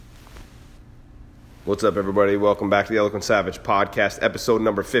What's up, everybody? Welcome back to the Eloquent Savage podcast, episode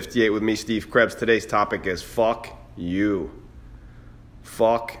number 58 with me, Steve Krebs. Today's topic is fuck you.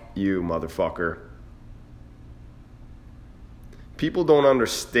 Fuck you, motherfucker. People don't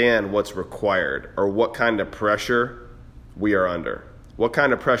understand what's required or what kind of pressure we are under. What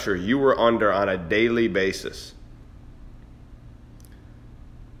kind of pressure you are under on a daily basis.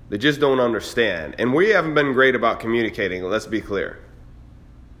 They just don't understand. And we haven't been great about communicating, let's be clear.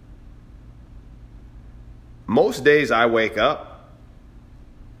 Most days I wake up,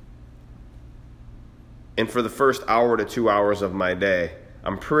 and for the first hour to 2 hours of my day,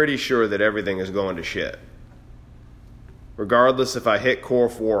 I'm pretty sure that everything is going to shit. Regardless if I hit core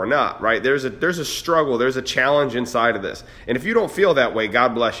 4 or not, right? There's a struggle, there's a challenge inside of this. And if you don't feel that way,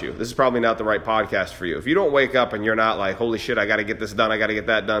 God bless you. This is probably not the right podcast for you. If you don't wake up and you're not like, holy shit, I got to get this done, I got to get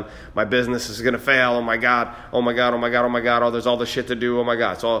that done, my business is going to fail, oh my God, oh, there's all this shit to do, oh my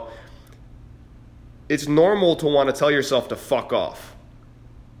God. It's normal to want to tell yourself to fuck off.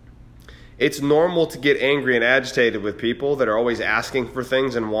 It's normal to get angry and agitated with people that are always asking for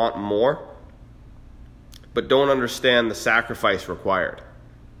things and want more, but don't understand the sacrifice required.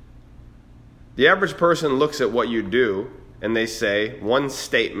 The average person looks at what you do and they say one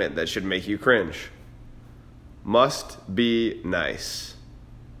statement that should make you cringe. Must be nice.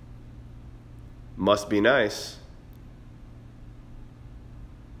 Must be nice.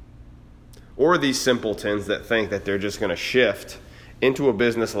 Or these simpletons that think that they're just going to shift into a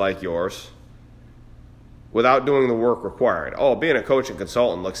business like yours without doing the work required. Oh, being a coach and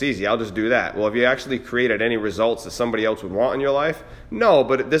consultant looks easy. I'll just do that. Well, have you actually created any results that somebody else would want in your life? No,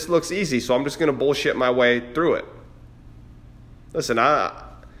 but this looks easy, so I'm just going to bullshit my way through it. Listen,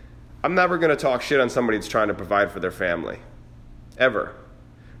 I'm never going to talk shit on somebody that's trying to provide for their family. Ever.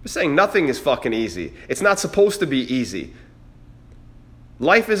 I'm saying nothing is fucking easy. It's not supposed to be easy.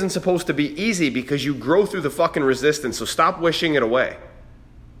 Life isn't supposed to be easy because you grow through the fucking resistance, so stop wishing it away.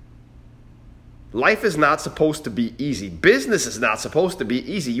 Life is not supposed to be easy. Business is not supposed to be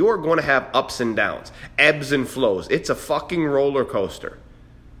easy. You are going to have ups and downs, ebbs and flows. It's a fucking roller coaster.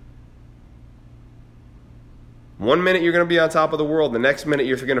 One minute you're going to be on top of the world, the next minute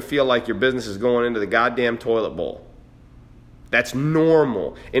you're going to feel like your business is going into the goddamn toilet bowl. That's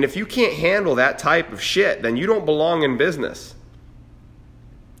normal. And if you can't handle that type of shit, then you don't belong in business.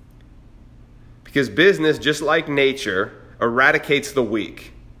 Because business, just like nature, eradicates the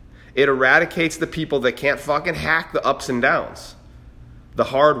weak. It eradicates the people that can't fucking hack the ups and downs. The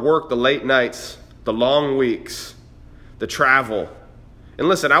hard work, the late nights, the long weeks, the travel. And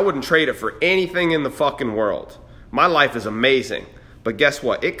listen, I wouldn't trade it for anything in the fucking world. My life is amazing. But guess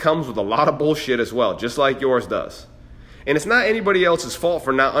what? It comes with a lot of bullshit as well, just like yours does. And it's not anybody else's fault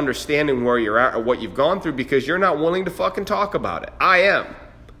for not understanding where you're at or what you've gone through because you're not willing to fucking talk about it. I am.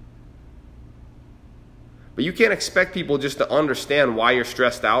 But you can't expect people just to understand why you're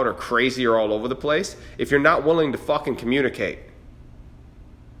stressed out or crazy or all over the place if you're not willing to fucking communicate.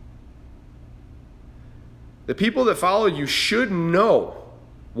 The people that follow you should know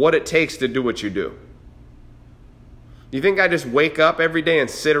what it takes to do what you do. You think I just wake up every day and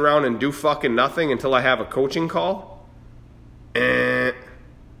sit around and do fucking nothing until I have a coaching call?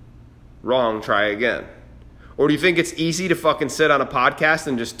 Wrong, try again. Or do you think it's easy to fucking sit on a podcast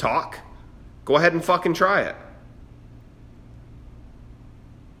and just talk? Go ahead and fucking try it.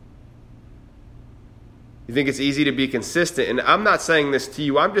 You think it's easy to be consistent? And I'm not saying this to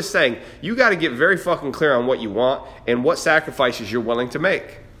you. I'm just saying you got to get very fucking clear on what you want and what sacrifices you're willing to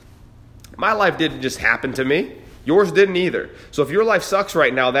make. My life didn't just happen to me. Yours didn't either. So if your life sucks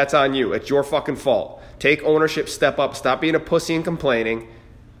right now, that's on you. It's your fucking fault. Take ownership, step up, stop being a pussy and complaining,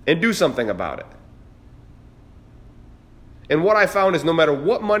 and do something about it. And what I found is no matter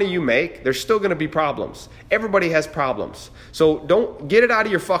what money you make, there's still going to be problems. Everybody has problems. So don't get it out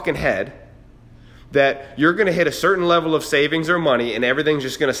of your fucking head that you're going to hit a certain level of savings or money and everything's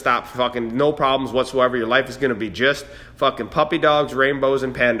just going to stop fucking no problems whatsoever. Your life is going to be just fucking puppy dogs, rainbows,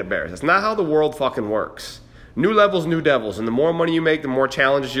 and panda bears. That's not how the world fucking works. New levels, new devils. And the more money you make, the more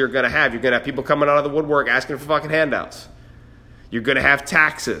challenges you're going to have. You're going to have people coming out of the woodwork asking for fucking handouts. You're going to have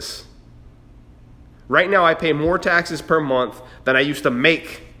taxes. Right now, I pay more taxes per month than I used to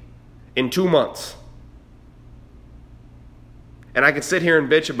make in 2 months. And I can sit here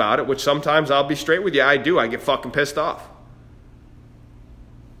and bitch about it, which sometimes I'll be straight with you. I do. I get fucking pissed off.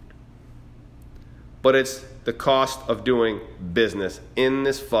 But it's the cost of doing business in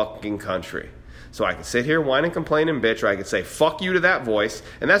this fucking country. So I can sit here, whine and complain and bitch, or I could say fuck you to that voice.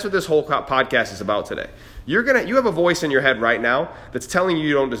 And that's what this whole podcast is about today. You have a voice in your head right now that's telling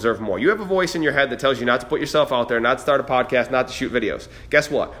you don't deserve more. You have a voice in your head that tells you not to put yourself out there, not to start a podcast, not to shoot videos. Guess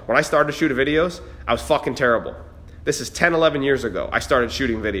what? When I started to shoot videos, I was fucking terrible. This is 10, 11 years ago. I started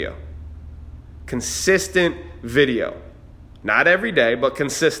shooting video. Consistent video. Not every day, but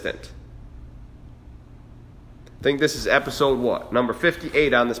consistent. I think this is episode number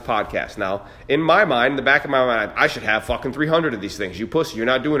 58 on this podcast. Now, in my mind, in the back of my mind, I should have fucking 300 of these things. You pussy, you're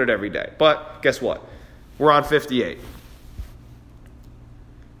not doing it every day. But guess what? We're on 58.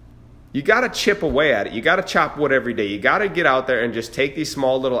 You got to chip away at it. You got to chop wood every day. You got to get out there and just take these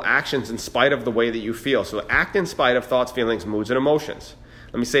small little actions in spite of the way that you feel. So act in spite of thoughts, feelings, moods, and emotions.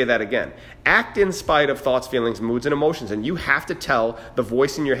 Let me say that again. Act in spite of thoughts, feelings, moods, and emotions. And you have to tell the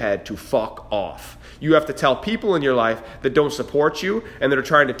voice in your head to fuck off. You have to tell people in your life that don't support you and that are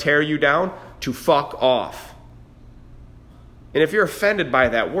trying to tear you down to fuck off. And if you're offended by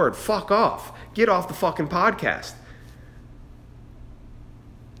that word, fuck off. Get off the fucking podcast.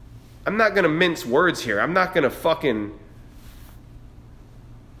 I'm not going to mince words here. I'm not going to fucking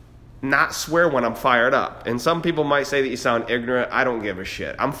not swear when I'm fired up. And some people might say that you sound ignorant. I don't give a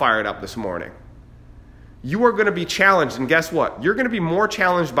shit. I'm fired up this morning. You are going to be challenged, and guess what? You're going to be more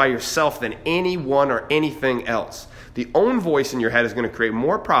challenged by yourself than anyone or anything else. The own voice in your head is going to create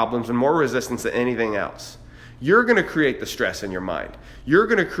more problems and more resistance than anything else. You're going to create the stress in your mind. You're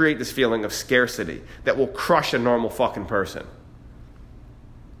going to create this feeling of scarcity that will crush a normal fucking person.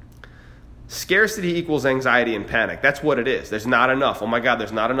 Scarcity equals anxiety and panic. That's what it is. There's not enough. Oh my God,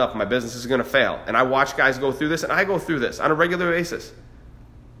 there's not enough. My business is going to fail. And I watch guys go through this, and I go through this on a regular basis.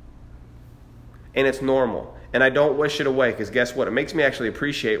 And it's normal. And I don't wish it away, because guess what? It makes me actually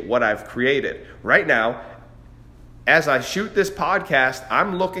appreciate what I've created. Right now, as I shoot this podcast,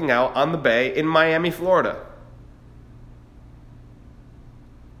 I'm looking out on the bay in Miami, Florida.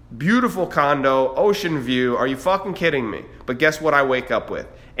 Beautiful condo, ocean view. Are you fucking kidding me? But guess what I wake up with?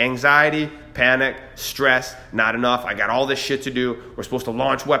 Anxiety, panic, stress, not enough. I got all this shit to do. We're supposed to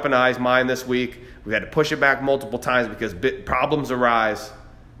launch Weaponized Mind this week. We had to push it back multiple times because problems arise.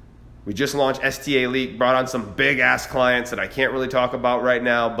 We just launched STA Leak, brought on some big-ass clients that I can't really talk about right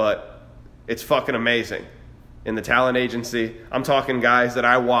now, but it's fucking amazing. In the talent agency, I'm talking guys that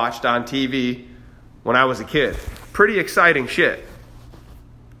I watched on TV when I was a kid. Pretty exciting shit.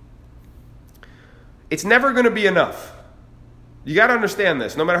 It's never going to be enough. You got to understand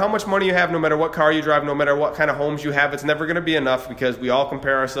this. No matter how much money you have, no matter what car you drive, no matter what kind of homes you have, it's never going to be enough, because we all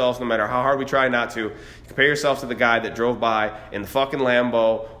compare ourselves, no matter how hard we try not to. You compare yourself to the guy that drove by in the fucking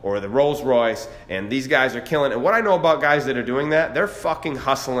Lambo or the Rolls Royce, and these guys are killing. And what I know about guys that are doing that, they're fucking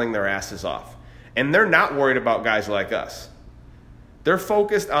hustling their asses off. And they're not worried about guys like us. They're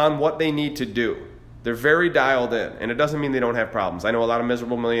focused on what they need to do. They're very dialed in, and it doesn't mean they don't have problems. I know a lot of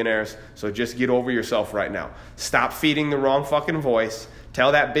miserable millionaires, so just get over yourself right now. Stop feeding the wrong fucking voice.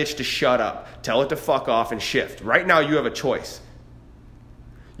 Tell that bitch to shut up. Tell it to fuck off and shift. Right now, you have a choice.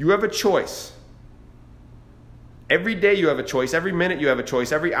 You have a choice. Every day you have a choice. Every minute you have a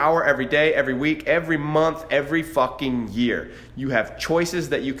choice. Every hour, every day, every week, every month, every fucking year. You have choices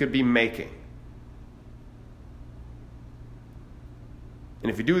that you could be making. And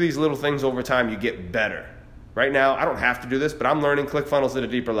if you do these little things over time, you get better. Right now, I don't have to do this, but I'm learning ClickFunnels at a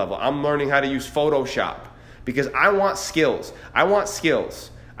deeper level. I'm learning how to use Photoshop because I want skills. I want skills.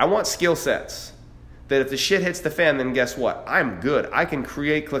 I want skill sets that if the shit hits the fan, then guess what? I'm good. I can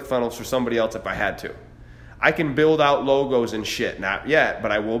create ClickFunnels for somebody else if I had to. I can build out logos and shit. Not yet,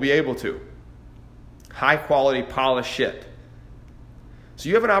 but I will be able to. High quality, polished shit. So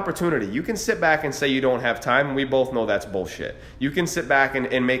you have an opportunity. You can sit back and say you don't have time, and we both know that's bullshit. You can sit back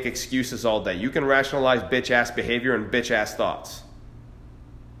and make excuses all day. You can rationalize bitch-ass behavior and bitch-ass thoughts.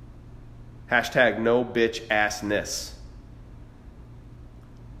 Hashtag no bitch-assness.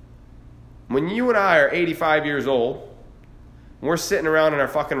 When you and I are 85 years old, and we're sitting around in our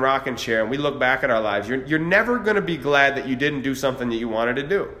fucking rocking chair, and we look back at our lives, you're never going to be glad that you didn't do something that you wanted to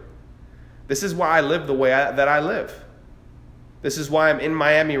do. This is why I live the way that I live. This is why I'm in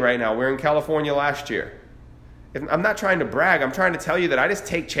Miami right now. We're in California last year. I'm not trying to brag. I'm trying to tell you that I just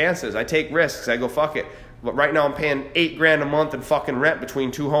take chances. I take risks. I go, fuck it. But right now I'm paying $8,000 a month in fucking rent between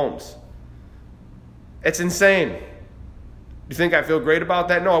two homes. It's insane. You think I feel great about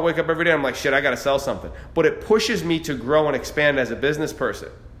that? No, I wake up every day and I'm like, shit, I got to sell something. But it pushes me to grow and expand as a business person.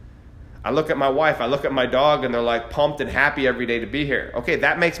 I look at my wife, I look at my dog, and they're like pumped and happy every day to be here. Okay,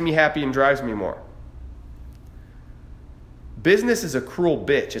 that makes me happy and drives me more. Business is a cruel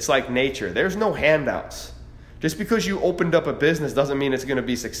bitch. It's like nature. There's no handouts. Just because you opened up a business doesn't mean it's going to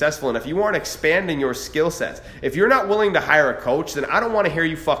be successful. And if you aren't expanding your skill sets, if you're not willing to hire a coach, then I don't want to hear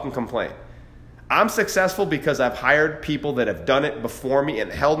you fucking complain. I'm successful because I've hired people that have done it before me and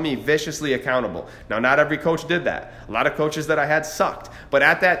held me viciously accountable. Now, not every coach did that. A lot of coaches that I had sucked. But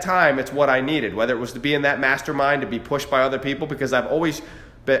at that time, it's what I needed, whether it was to be in that mastermind, to be pushed by other people, because I've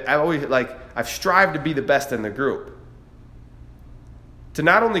strived to be the best in the group. To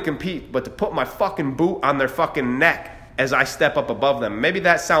not only compete, but to put my fucking boot on their fucking neck as I step up above them. Maybe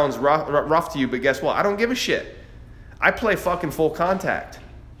that sounds rough to you, but guess what? I don't give a shit. I play fucking full contact.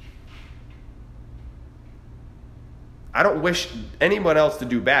 I don't wish anyone else to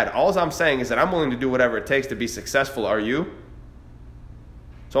do bad. All I'm saying is that I'm willing to do whatever it takes to be successful. Are you?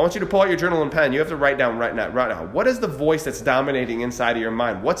 So I want you to pull out your journal and pen. You have to write down right now. What is the voice that's dominating inside of your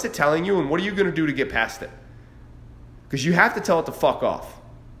mind? What's it telling you, and what are you going to do to get past it? Because you have to tell it to fuck off.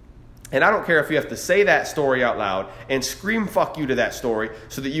 And I don't care if you have to say that story out loud and scream fuck you to that story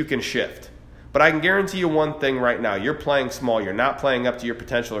so that you can shift. But I can guarantee you one thing right now. You're playing small. You're not playing up to your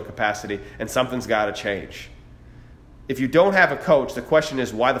potential or capacity, and something's got to change. If you don't have a coach, the question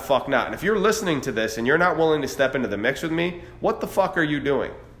is, why the fuck not? And if you're listening to this and you're not willing to step into the mix with me, what the fuck are you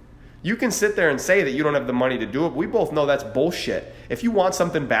doing? You can sit there and say that you don't have the money to do it. We both know that's bullshit. If you want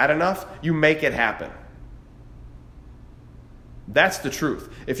something bad enough, you make it happen. That's the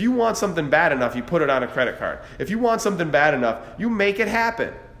truth. If you want something bad enough, you put it on a credit card. If you want something bad enough, you make it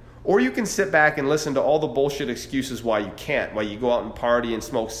happen. Or you can sit back and listen to all the bullshit excuses why you can't, why you go out and party and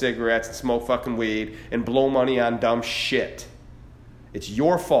smoke cigarettes and smoke fucking weed and blow money on dumb shit. It's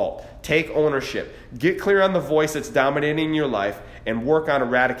your fault. Take ownership. Get clear on the voice that's dominating your life and work on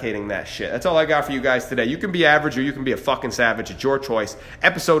eradicating that shit. That's all I got for you guys today. You can be average or you can be a fucking savage. It's your choice.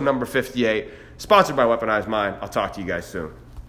 Episode number 58, sponsored by Weaponized Mind. I'll talk to you guys soon.